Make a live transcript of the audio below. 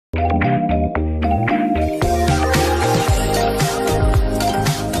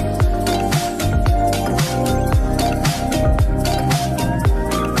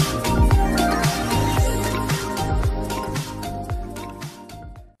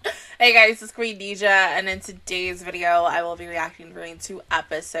Hey guys, it's Queendija, and in today's video, I will be reacting to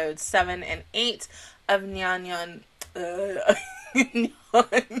episodes 7 and 8 of Nyan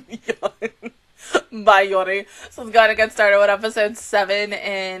Biyori. So let's go ahead and get started with episode 7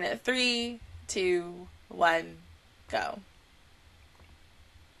 in 3, 2, 1, go.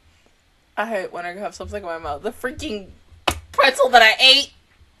 I hate when I have something in my mouth. The freaking pretzel that I ate.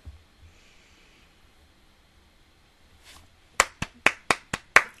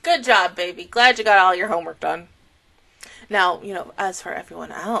 Good job, baby. Glad you got all your homework done. Now, as for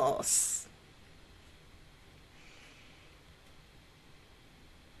everyone else.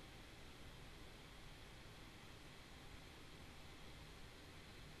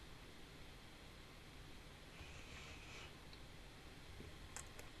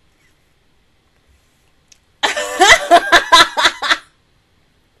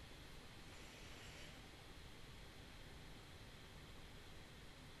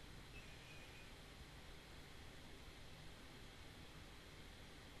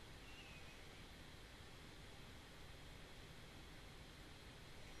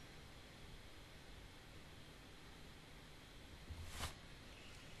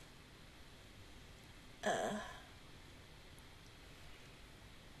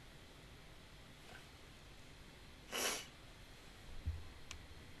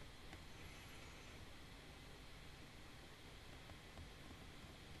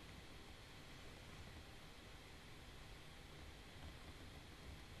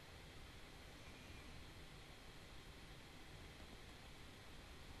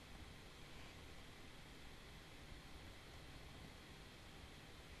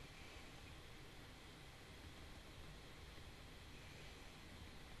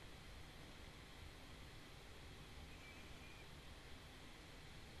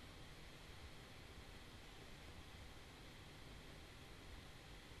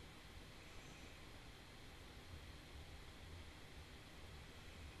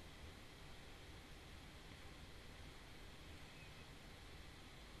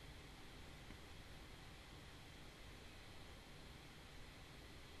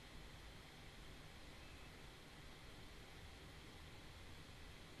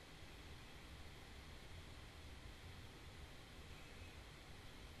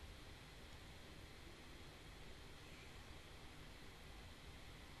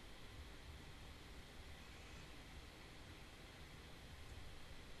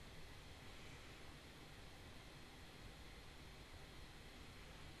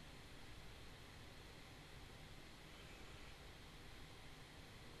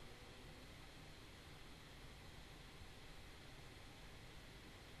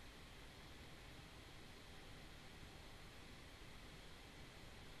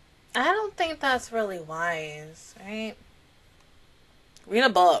 I don't think that's really wise, right? Read a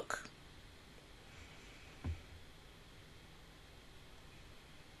book.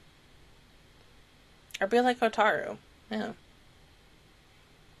 Or be like Otaru. Yeah.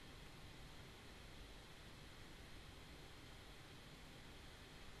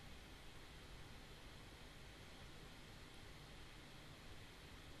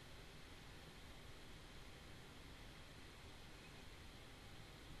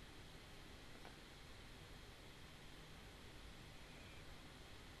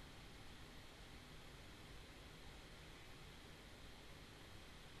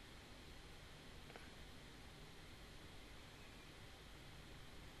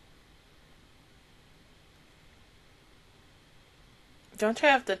 Don't you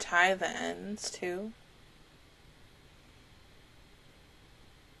have to tie the ends too?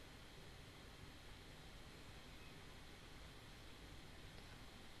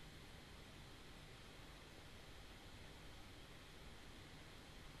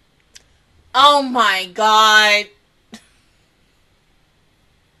 Oh my god.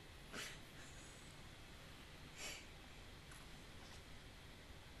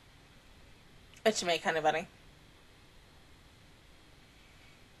 It should make kind of funny.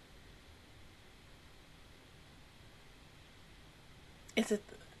 Is it?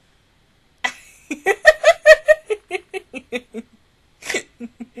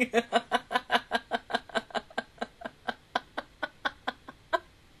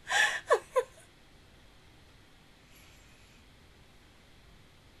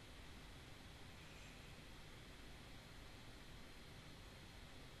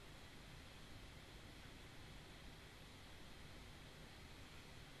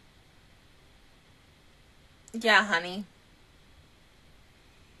 Yeah, honey.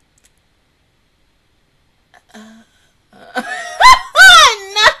 Not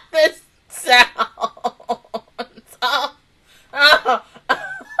this sound. Oh.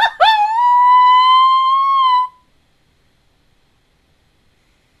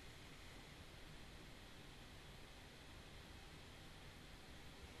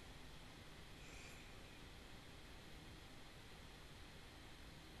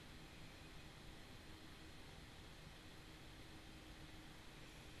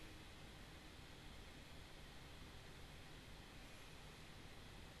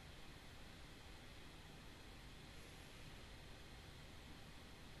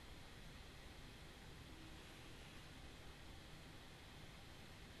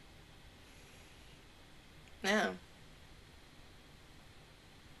 Yeah.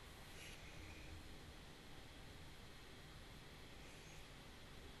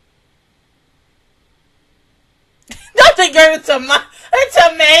 Don't think you're a tomato.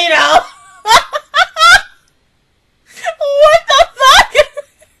 What the fuck?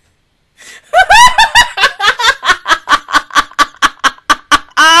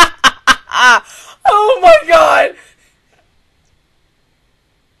 Oh my god.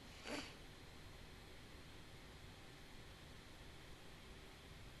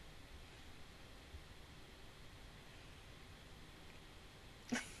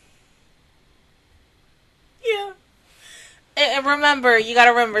 Yeah. And remember, you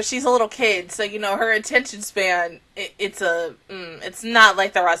gotta remember, she's a little kid, so, you know, her attention span, it's not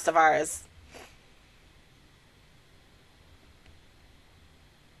like the rest of ours.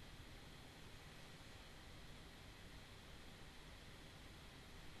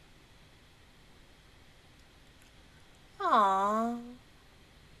 Aww.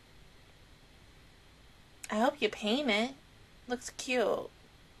 I hope you paint it. Looks cute.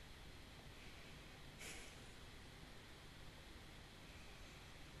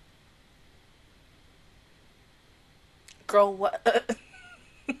 Girl, what? Okay,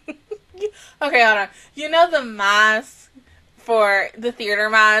 hold on. You know the mask for the theater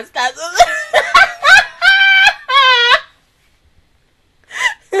mask? That's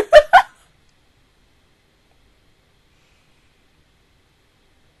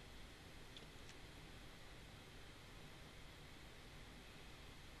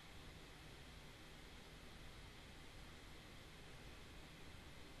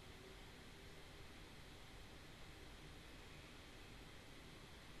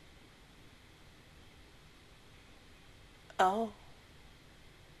oh.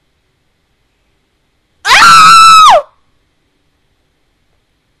 Oh!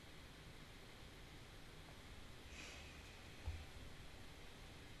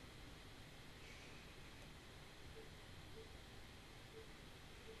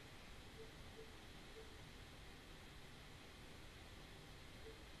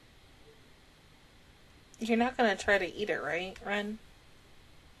 You're not gonna try to eat it, right, Ren?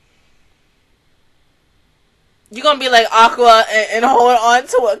 You're gonna be like Aqua and hold on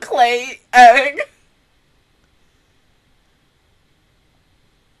to a clay egg.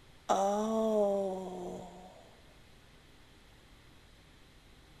 Oh.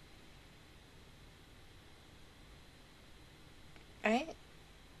 Right?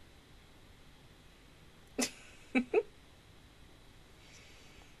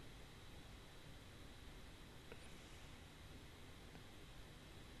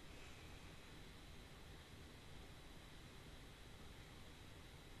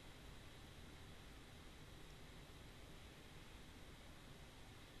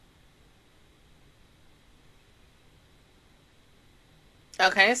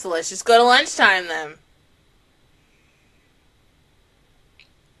 Okay, so let's just go to lunchtime then.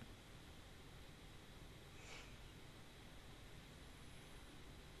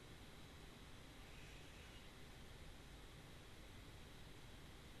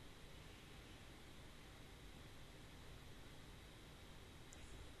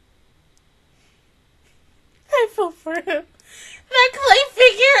 I feel for him. That clay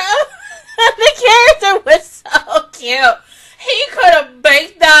figure of the character was so cute. He could have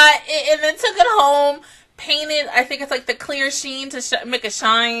baked that and then took it home, painted, I think it's like the clear sheen to make a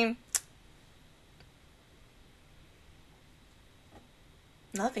shine.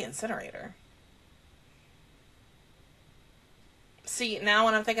 Not the incinerator. See, now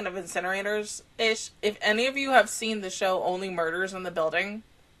when I'm thinking of incinerators-ish, if any of you have seen the show Only Murders in the Building,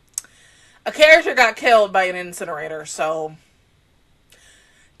 a character got killed by an incinerator, so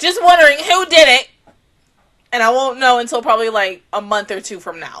just wondering who did it. And I won't know until probably like a month or two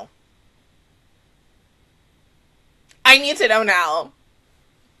from now. I need to know now.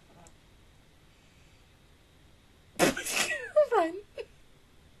 Run.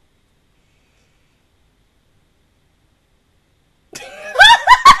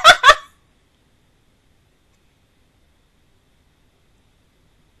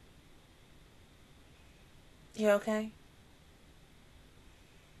 You okay?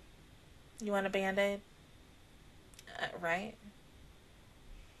 You want a Band-Aid? Right?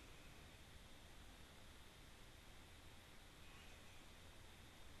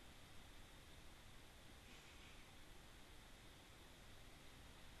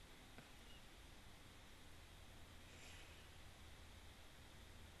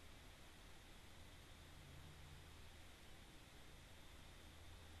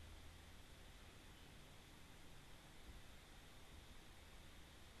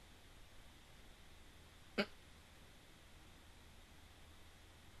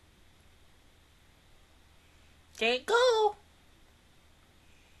 Get go.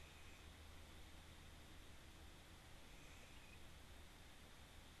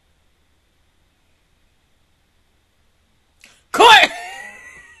 Court.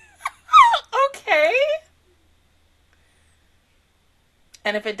 Okay.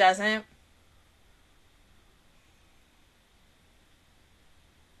 And if it doesn't?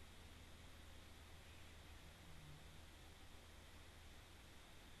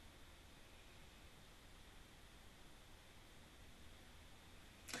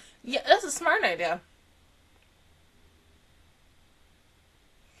 Yeah, that's a smart idea.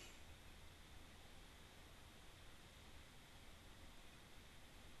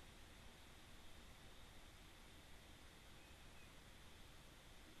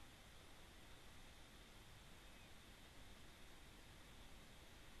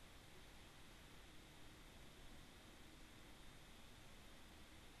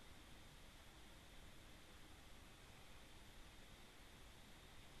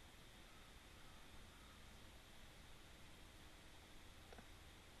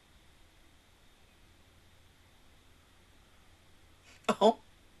 Oh.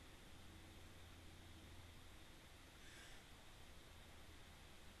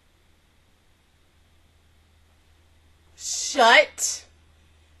 Shut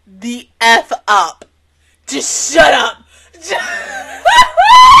the F up. Just shut up.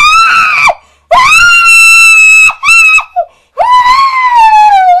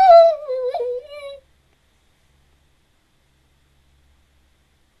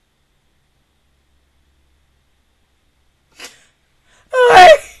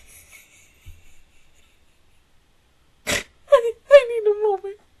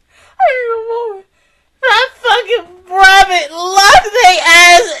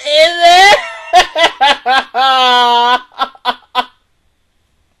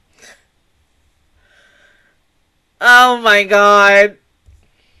 Oh my god.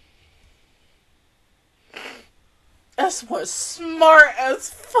 This was smart as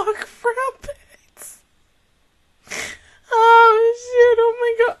fuck rabbits. Oh shit, oh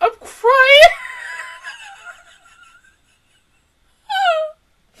my god, I'm crying.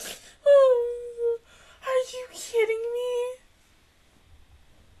 Are you kidding me?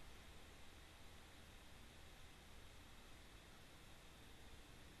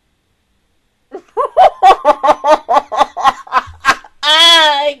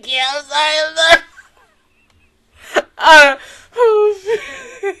 I can't say that.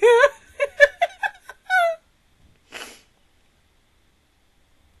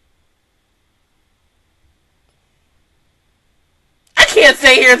 I can't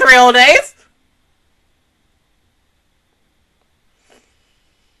stay here 3 whole days.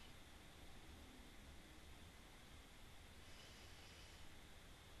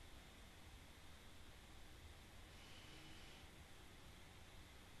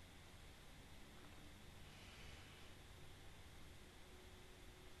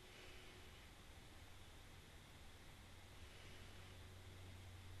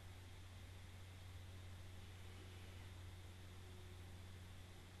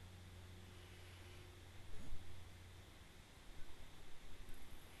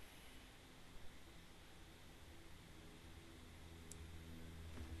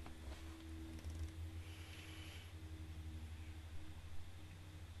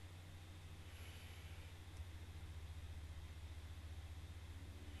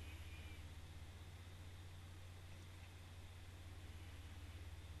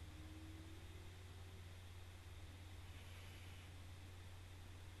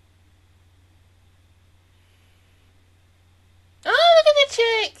 Oh, look at the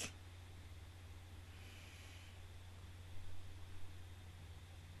chick.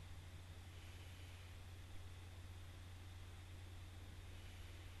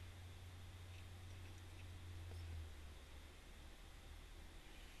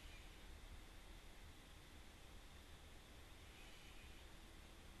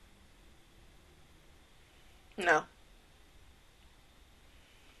 No.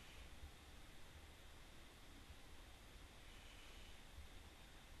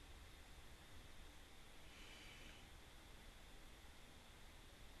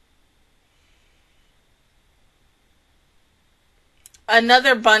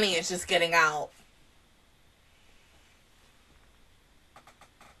 Another bunny is just getting out.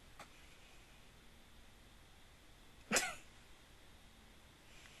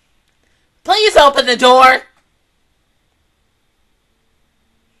 Please open the door.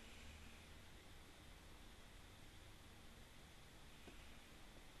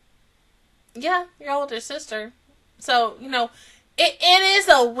 Yeah, your older sister. So, you know, it is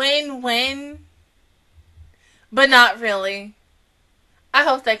a win-win. But not really. I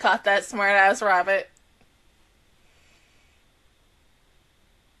hope they caught that smart ass rabbit.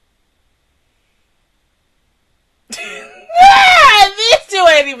 These two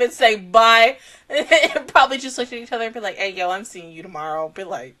ain't even say bye. Probably just look at each other and be like, hey, yo, I'm seeing you tomorrow. Be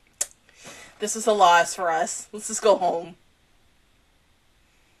like, this is a loss for us. Let's just go home.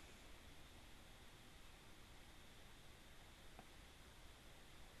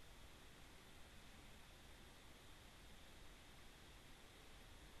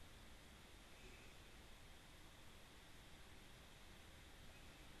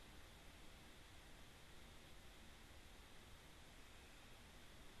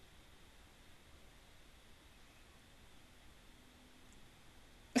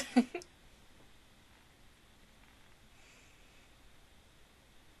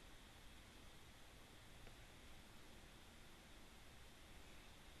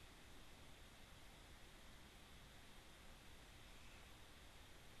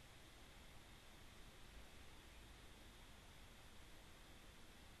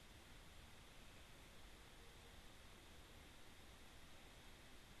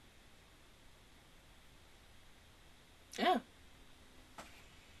 Yeah.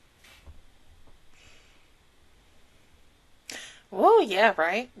 Oh, yeah,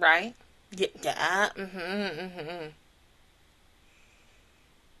 right, right. Yeah, yeah, mm.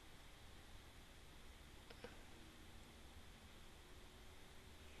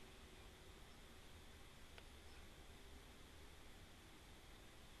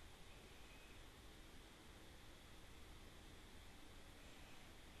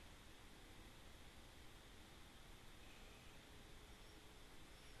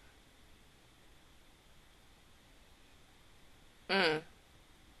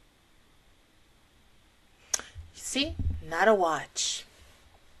 See? Not a watch.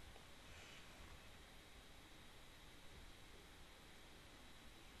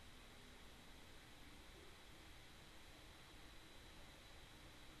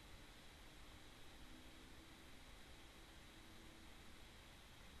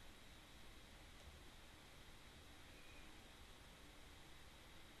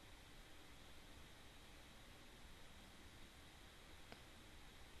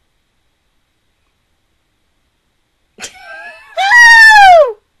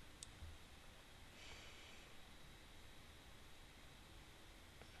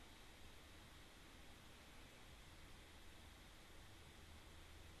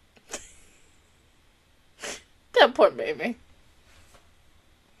 That poor baby.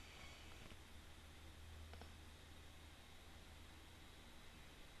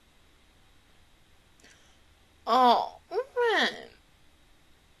 Oh, man.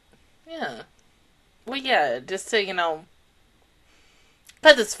 Yeah. Well, yeah, just to,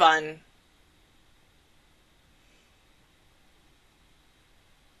 because it's fun.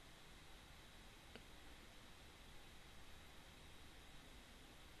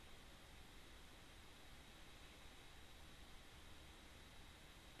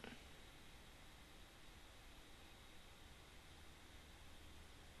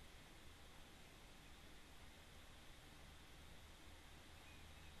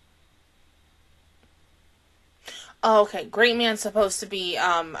 Oh, okay. Great Man's supposed to be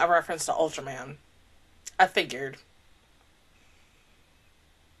a reference to Ultraman. I figured.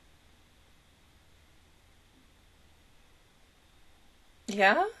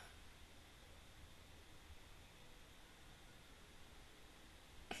 Yeah?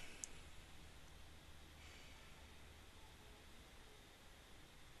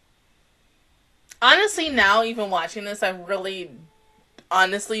 Honestly, now even watching this, I really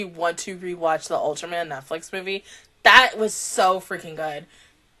honestly want to rewatch the Ultraman Netflix movie. That was so freaking good.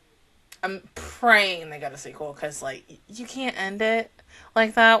 I'm praying they got a sequel because, like, you can't end it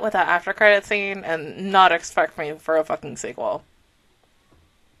like that with that after credit scene and not expect me for a fucking sequel.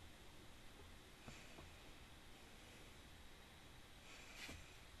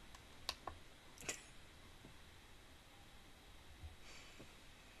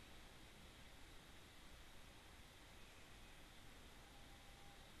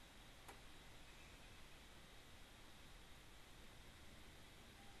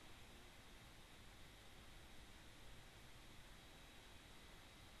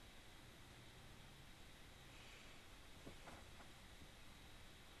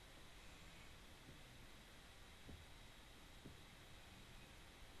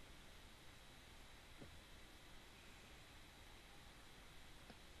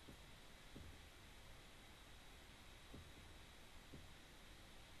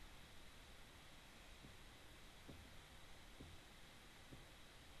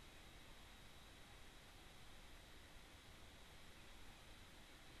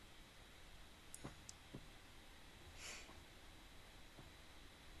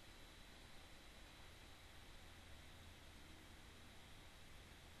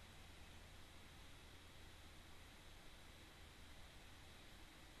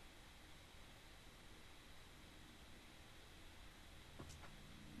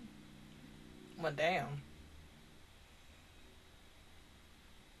 Well, damn.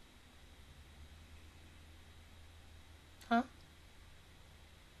 Huh?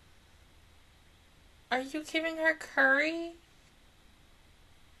 Are you giving her curry?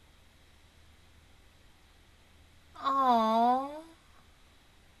 Aww.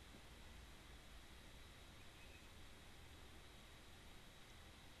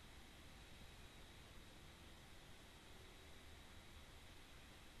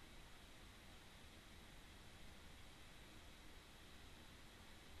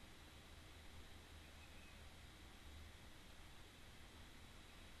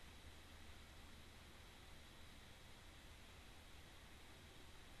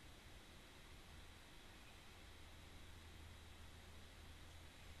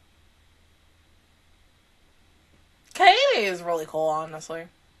 Katie is really cool, honestly.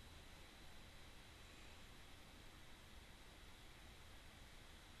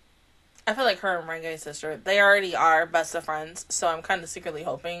 I feel like her and Renge's sister, they already are best of friends, so I'm kind of secretly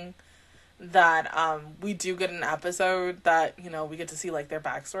hoping that we do get an episode that, you know, we get to see, like, their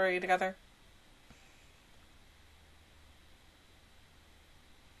backstory together.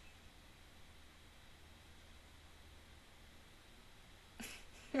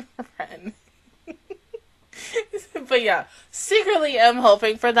 Ren. But yeah, secretly am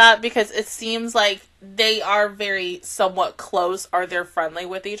hoping for that because it seems like they are very somewhat close or they're friendly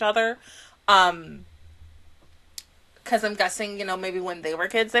with each other. Because I'm guessing, you know, maybe when they were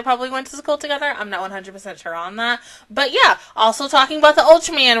kids, they probably went to school together. I'm not 100% sure on that. But yeah, also talking about the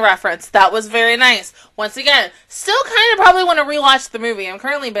Ultraman reference. That was very nice. Once again, still kind of probably want to rewatch the movie. I'm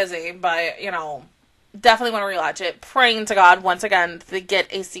currently busy, but, you know, definitely want to rewatch it. Praying to God, once again, to get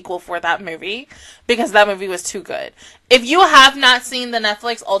a sequel for that movie. Because that movie was too good. If you have not seen the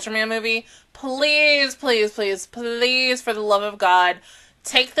Netflix Ultraman movie, please, please, please, please, for the love of God,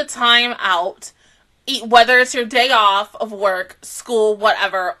 take the time out. Whether it's your day off of work, school,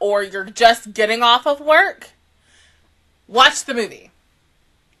 whatever, or you're just getting off of work, watch the movie.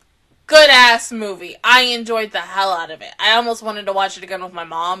 Good ass movie. I enjoyed the hell out of it. I almost wanted to watch it again with my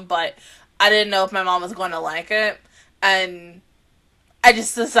mom, but I didn't know if my mom was going to like it, and I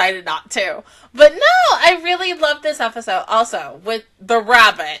just decided not to. But no, I really loved this episode. Also, with the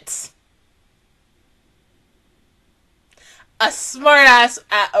rabbits. A smart ass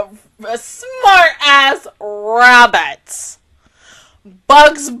rabbit.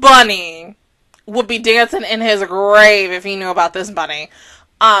 Bugs Bunny would be dancing in his grave if he knew about this bunny.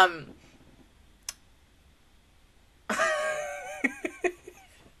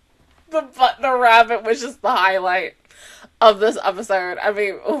 The rabbit was just the highlight of this episode. I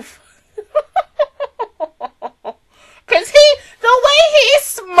mean, oof. Cause the way he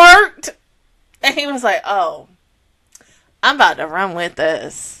smirked, and he was like, "Oh, I'm about to run with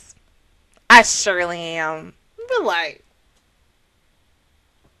this. I surely am." But like,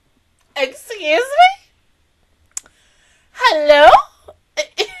 excuse me? Hello?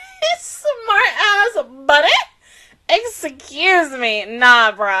 Smart ass buddy? Excuse me.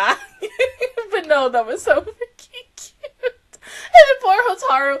 Nah, bruh. But no, that was so freaking cute. And then poor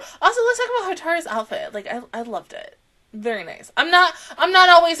Hotaru. Also, let's talk about Hotaru's outfit. Like, I loved it. Very nice. I'm not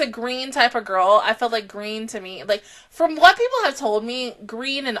always a green type of girl. I feel like green to me, like, from what people have told me,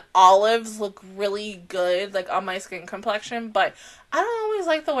 green and olives look really good, like, on my skin complexion, but I don't always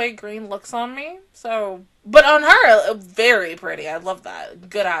like the way green looks on me, so, but on her, very pretty. I love that.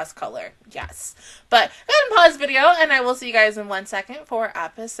 Good ass color. Yes. But, go ahead and pause video, and I will see you guys in 1 second for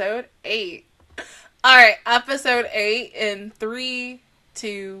episode 8. Alright, episode 8 in 3,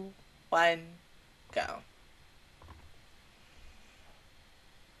 2, 1, go.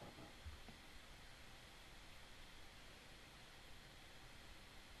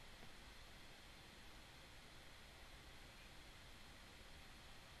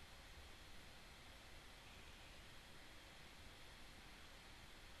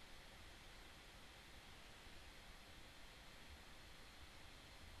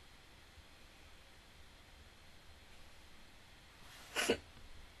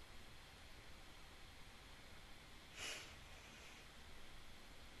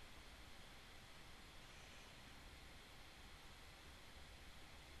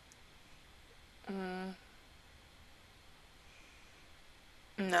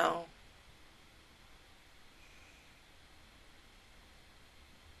 No.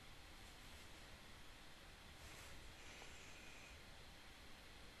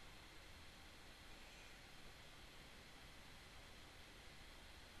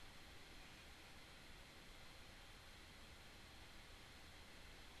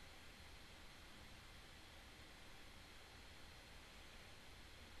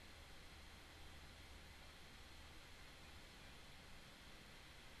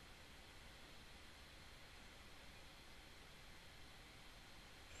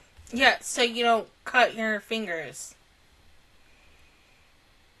 Yeah, so you don't cut your fingers.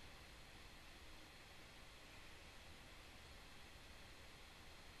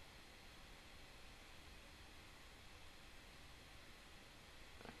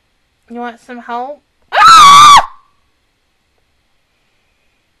 You want some help?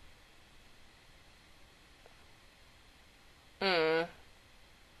 Mm.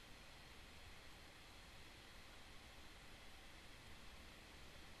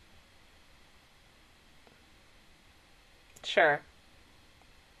 Sure.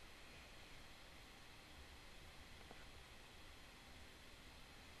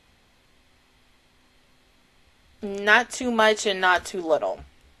 Not too much and not too little.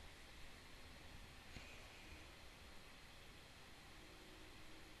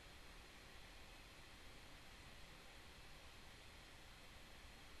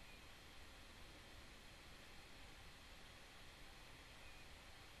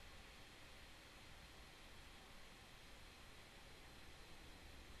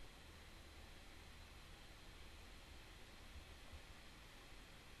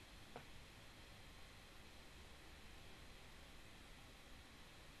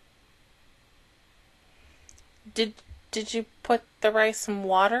 Did did you put the rice in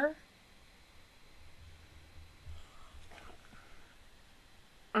water?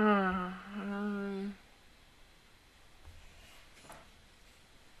 Mm.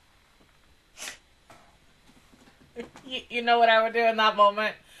 You know what I would do in that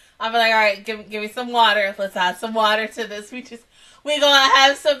moment? I'm like, all right, give me some water. Let's add some water to this. We gonna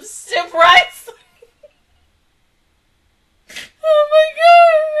have some soup rice. Oh my god!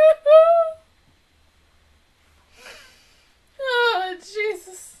 Oh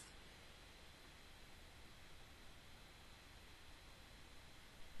Jesus!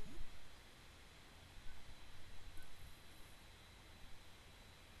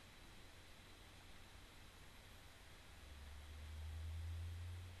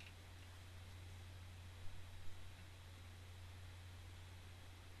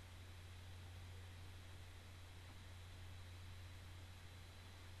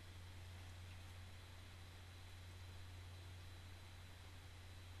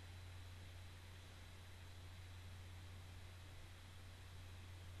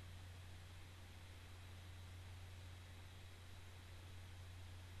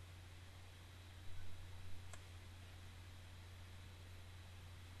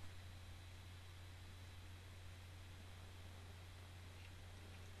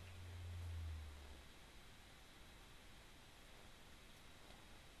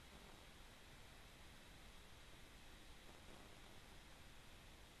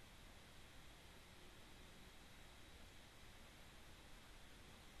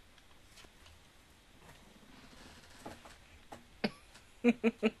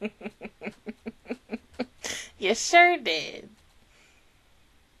 You sure did.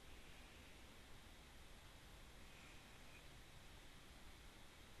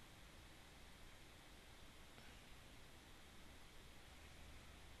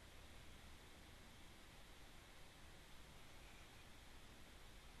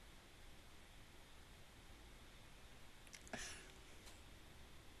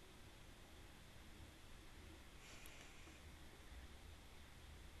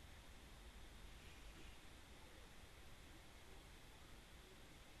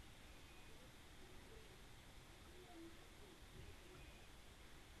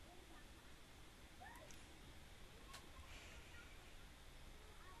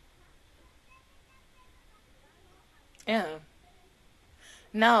 Yeah.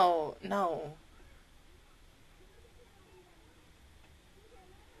 No, no.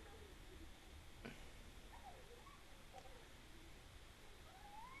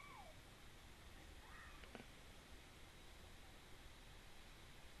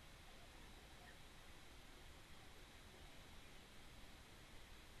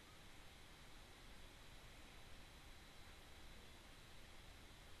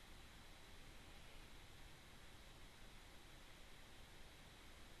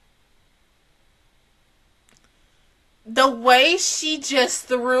 The way she just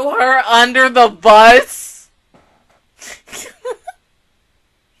threw her under the bus.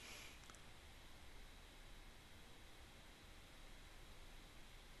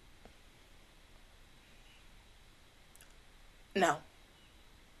 No.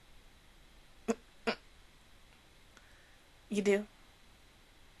 You do?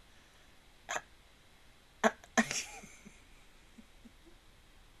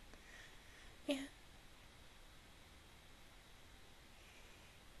 Yeah.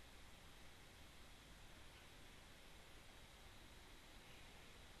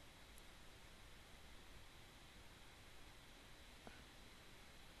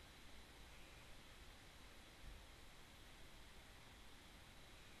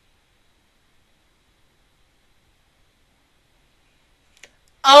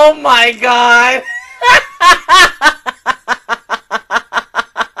 Oh my god.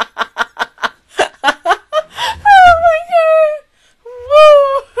 Oh my god.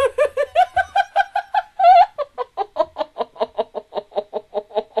 Woo.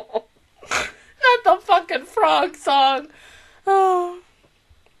 Not the fucking frog song. Oh.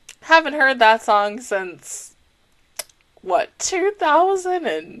 Haven't heard that song since, what,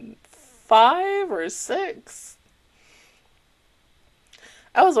 2005 or 6?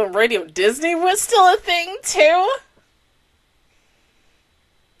 That was when Radio Disney was still a thing, too.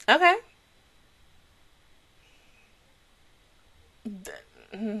 Okay.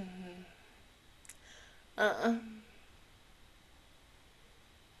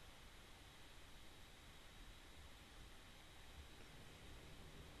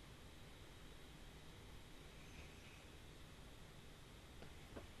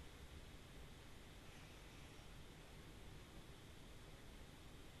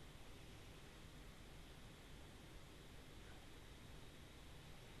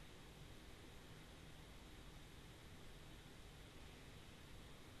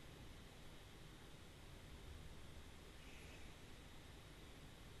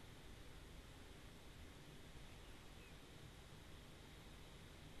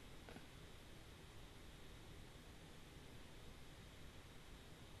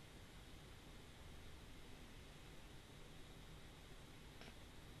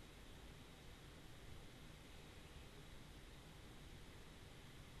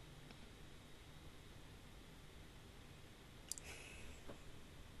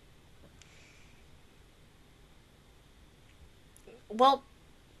 Well,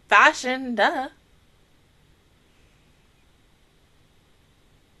 fashion, duh.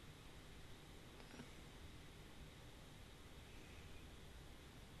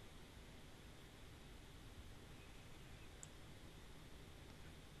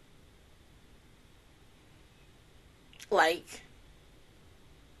 Like,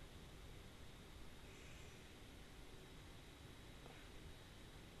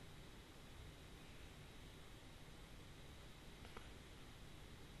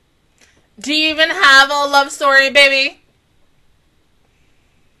 do you even have a love story, baby?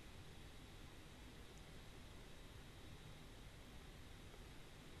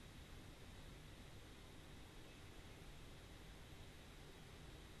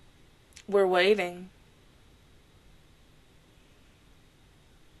 We're waiting.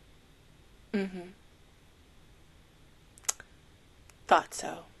 Thought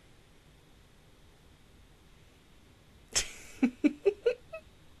so.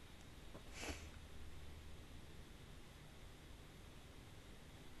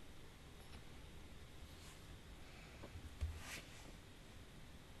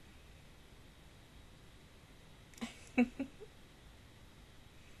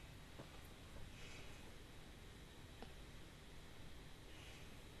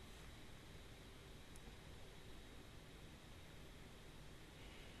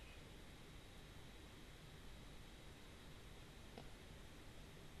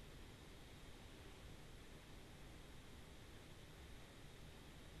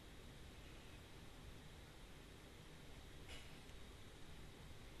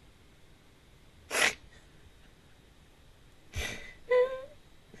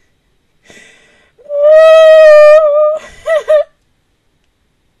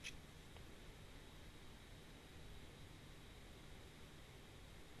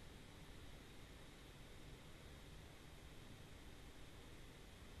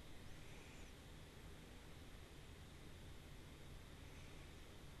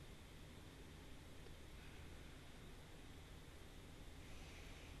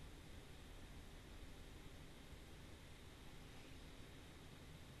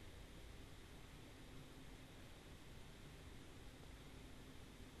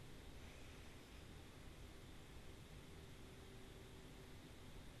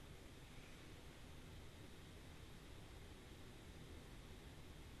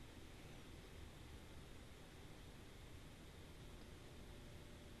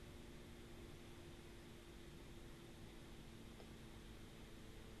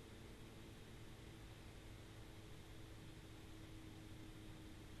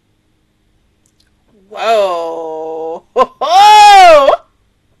 Whoa. Whoa.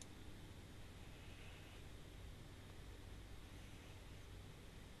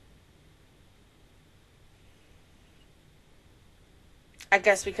 I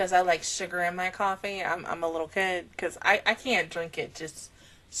guess because I like sugar in my coffee, I'm a little kid, because I can't drink it just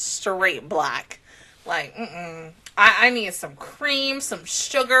straight black. Like, I need some cream, some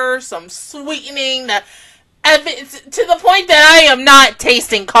sugar, some sweetening. To the point that I am not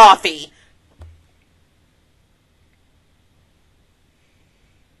tasting coffee.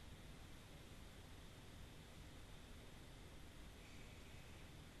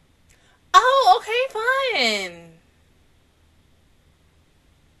 Oh, okay, fine.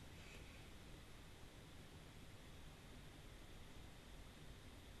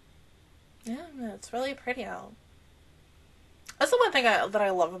 Yeah, it's really pretty out. That's the one thing that I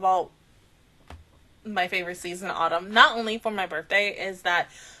love about my favorite season, autumn. Not only for my birthday, is that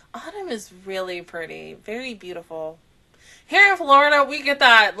autumn is really pretty, very beautiful. Here in Florida, we get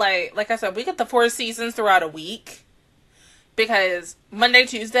that, like I said, we get the 4 seasons throughout a week. Because Monday,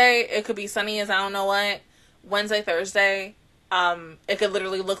 Tuesday, it could be sunny as I don't know what. Wednesday, Thursday, it could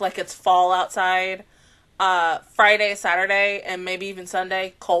literally look like it's fall outside. Friday, Saturday, and maybe even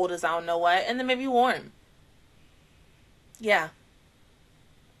Sunday, cold as I don't know what. And then maybe warm. Yeah.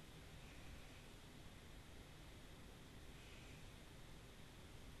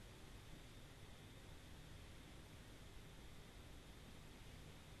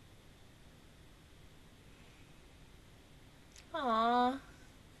 Aww.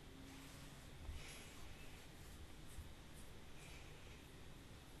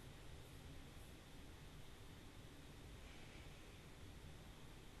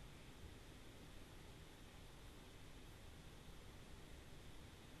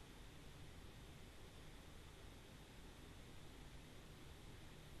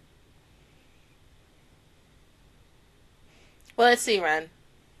 Well, let's see, Ren.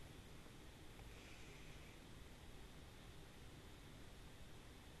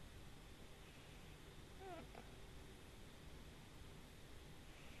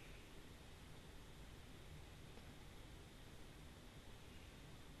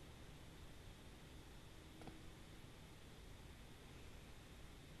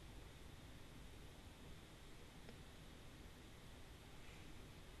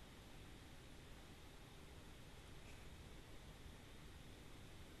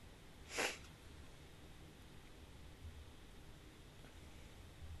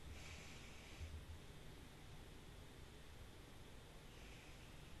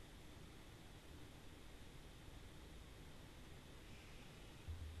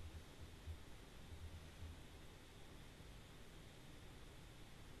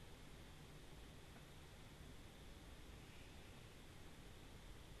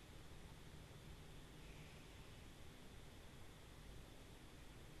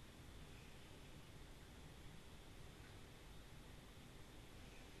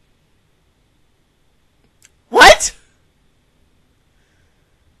 What?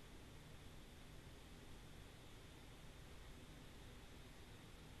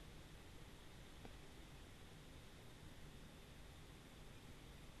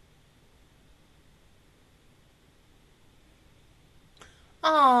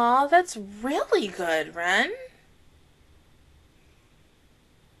 Aw, that's really good, Ren.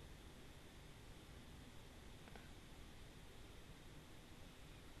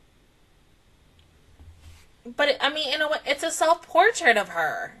 But, I mean, in a way, it's a self-portrait of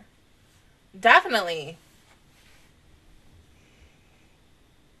her. Definitely.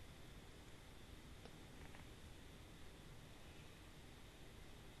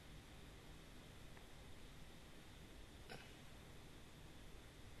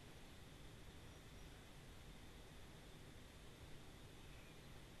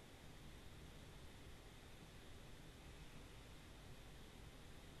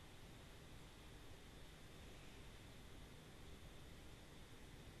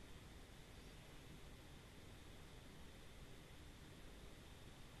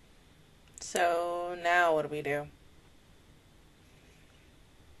 So, now what do we do?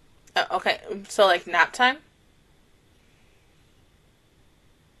 Okay, so, like, nap time?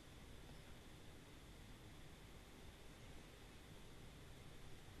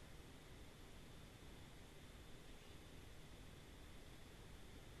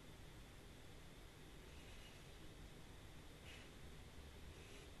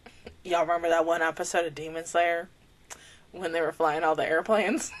 Y'all remember that one episode of Demon Slayer? When they were flying all the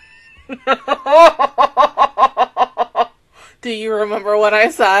airplanes? Do you remember what I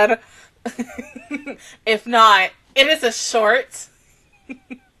said? If not, it is a short.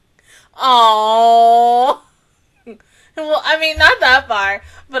 Oh. Well, I mean, not that far.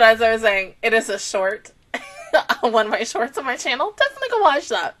 But as I was saying, it is a short. One of my shorts on my channel. Definitely go watch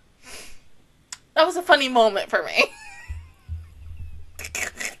that. That was a funny moment for me.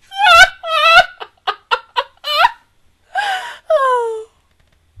 Oh.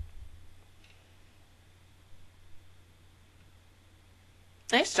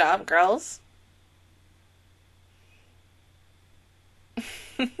 Nice job, girls.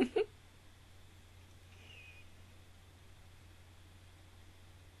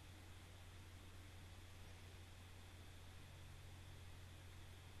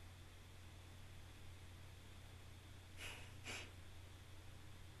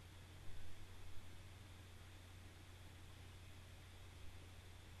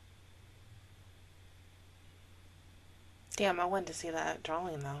 Damn, I went to see that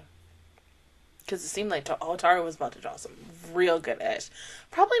drawing though. Because it seemed like Hotaru was about to draw some real good ish.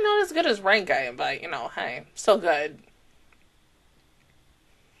 Probably not as good as Rankai, but, you know, hey, still good.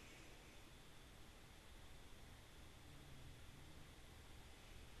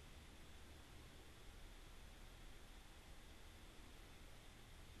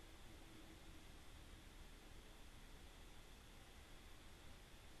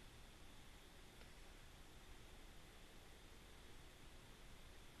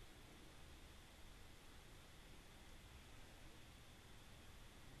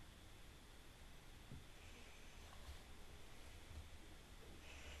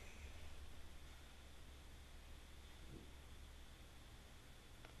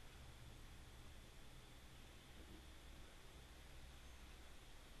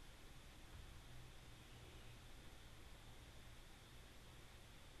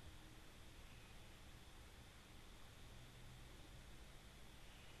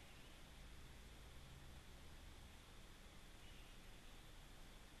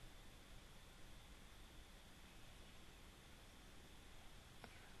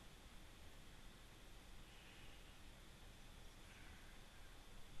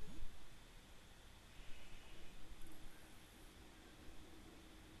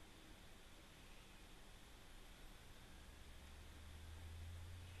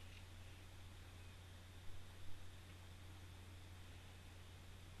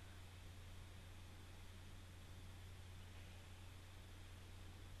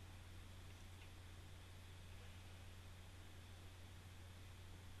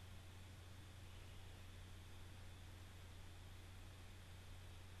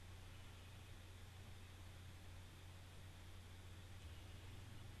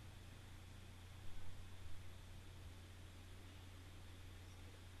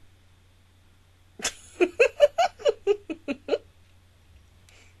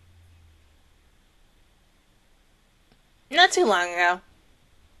 Not too long ago.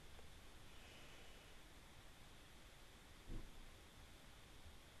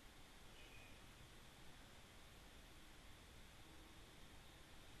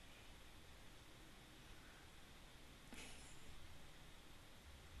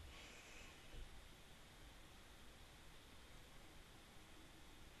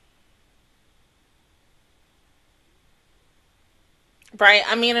 Right?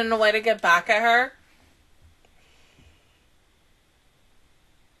 I mean, in a way to get back at her.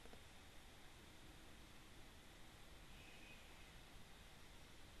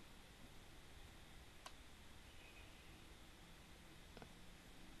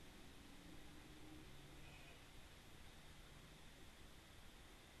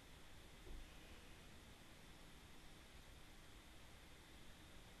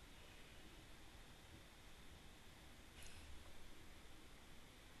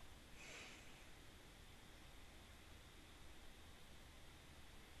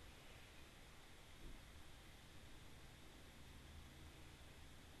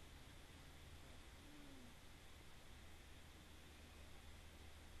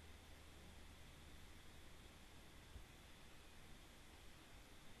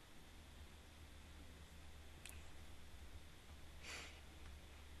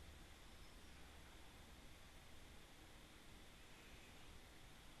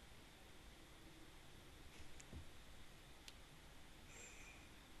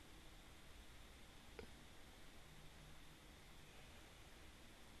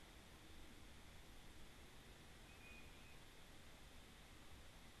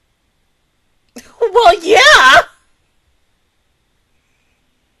 Well, yeah.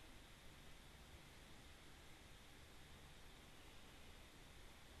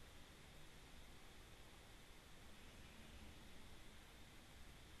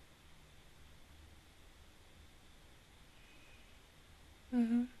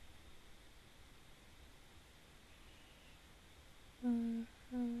 Mm-hmm.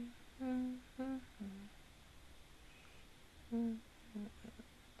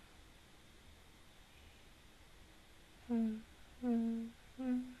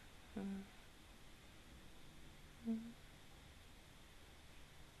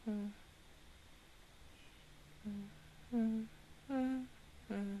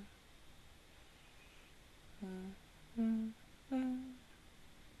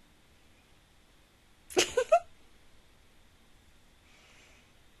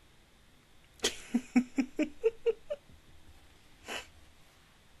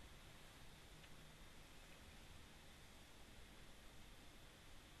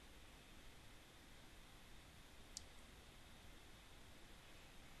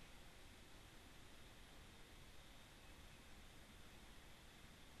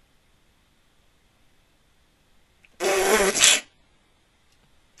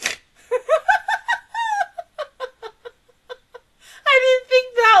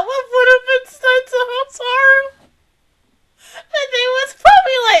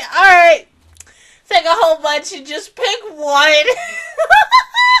 to just pick one.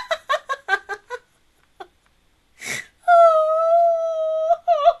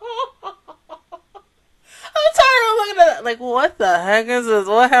 I'm sorry, I'm looking at that. Like, what the heck is this?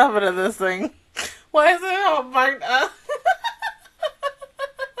 What happened to this thing? Why is it all marked up?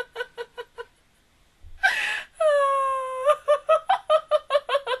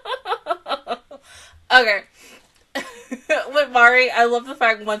 Okay. With Mari, I love the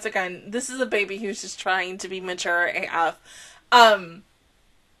fact, once again, this is a baby who's just trying to be mature AF. I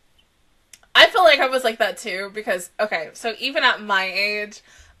feel like I was like that too, because, okay, so even at my age,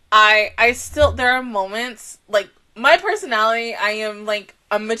 I still, there are moments, like, my personality, I am, like,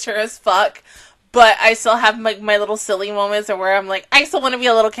 I'm mature as fuck, but I still have, like, my little silly moments where I'm like, I still want to be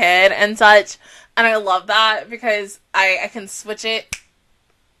a little kid and such, and I love that, because I can switch it,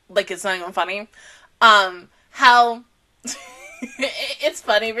 like, it's not even funny. How it's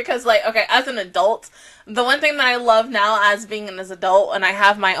funny because, like, okay, as an adult, the one thing that I love now as being an adult and I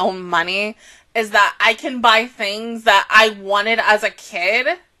have my own money is that I can buy things that I wanted as a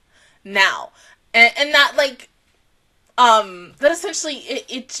kid now. And that, like, that essentially,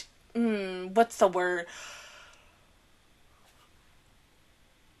 what's the word?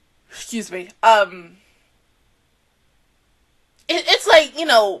 Excuse me. It's like, you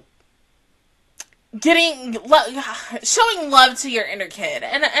know, showing love to your inner kid,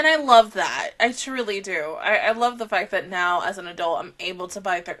 and I love that. I truly do. I love the fact that now as an adult I'm able to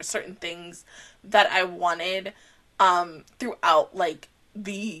buy certain things that I wanted throughout, like,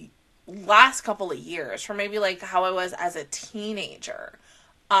 the last couple of years, from maybe like how I was as a teenager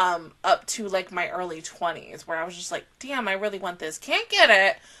up to like my early 20s, where I was just like, damn, I really want this, can't get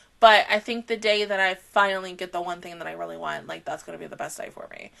it, but I think the day that I finally get the one thing that I really want, like, that's gonna be the best day for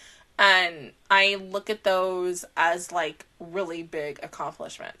me. And I look at those as, like, really big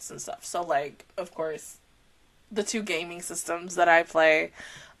accomplishments and stuff. So, like, of course, the two gaming systems that I play,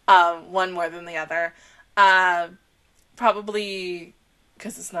 one more than the other, probably,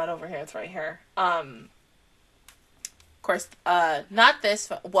 because it's not over here, it's right here. Of course, not this,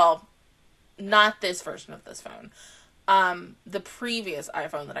 not this version of this phone. The previous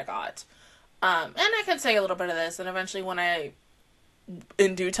iPhone that I got. And I can say a little bit of this, and eventually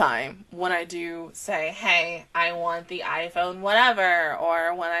in due time, when I do say, hey, I want the iPhone whatever,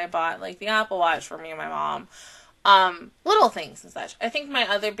 or when I bought, like, the Apple Watch for me and my mom, little things and such. I think my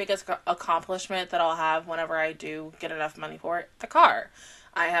other biggest accomplishment that I'll have whenever I do get enough money for it, the car.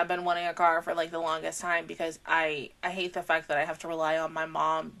 I have been wanting a car for, like, the longest time, because I hate the fact that I have to rely on my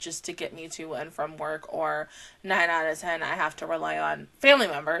mom just to get me to and from work, or 9 out of 10 I have to rely on family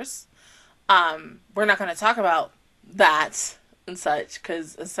members. We're not going to talk about that and such,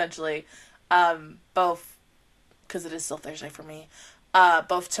 because essentially, both, because it is still Thursday for me,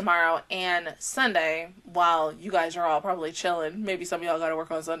 both tomorrow and Sunday, while you guys are all probably chilling, maybe some of y'all gotta work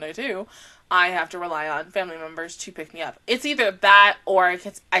on Sunday too, I have to rely on family members to pick me up. It's either that, or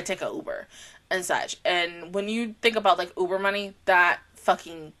I take a Uber and such, and when you think about, like, Uber money, that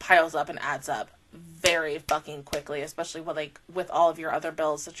fucking piles up and adds up very fucking quickly, especially with, like, with all of your other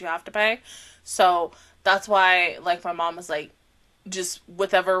bills that you have to pay. So that's why, like, my mom was like, just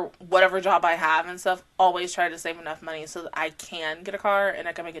whatever job I have and stuff, always try to save enough money so that I can get a car and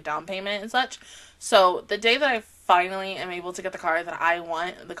I can make a down payment and such. So the day that I finally am able to get the car that I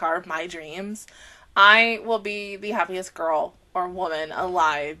want, the car of my dreams, I will be the happiest girl or woman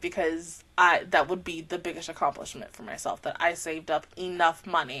alive, because that would be the biggest accomplishment for myself, that I saved up enough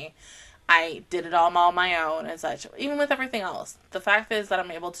money. I did it all on my own and such. Even with everything else, the fact is that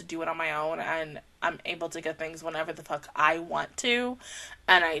I'm able to do it on my own, and I'm able to get things whenever the fuck I want to,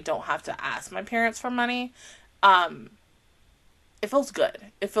 and I don't have to ask my parents for money. It feels good.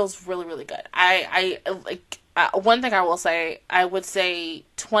 It feels really, really good. One thing I will say, I would say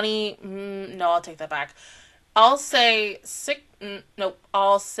 20, no, I'll take that back. I'll say 17,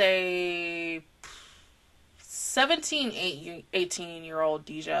 18-year-old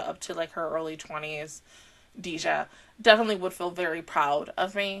Deja up to, like, her early 20s Deja definitely would feel very proud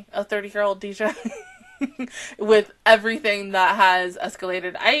of me, a 30-year-old Deja, with everything that has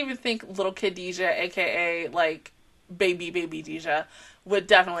escalated. I even think little kid Deja, aka, like, baby Deja, would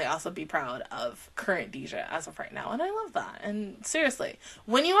definitely also be proud of current Deja as of right now, and I love that. And seriously,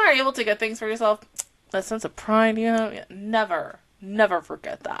 when you are able to get things for yourself, that sense of pride, you know, never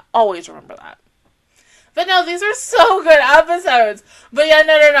forget that. Always remember that. But no, these are so good episodes. But yeah,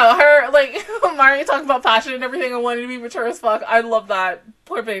 no. Her, like, Mari talking about passion and everything and wanting to be mature as fuck. I love that.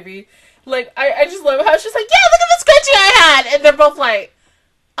 Poor baby. Like, I just love how she's like, yeah, look at the scrunchie I had. And they're both like,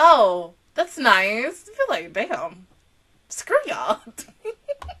 oh, that's nice. I feel like, damn. Screw y'all.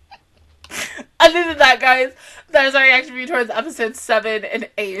 Other than that, guys, that is our reaction review towards episodes 7 and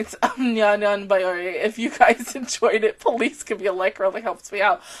 8 of Nyan Biyori. If you guys enjoyed it, please give me a like, really helps me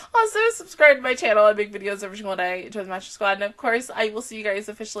out. Also, subscribe to my channel. I make videos every single day to the Master Squad. And of course, I will see you guys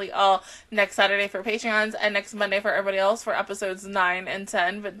officially all next Saturday for Patreons and next Monday for everybody else for episodes 9 and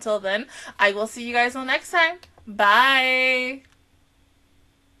 10. But until then, I will see you guys all next time. Bye!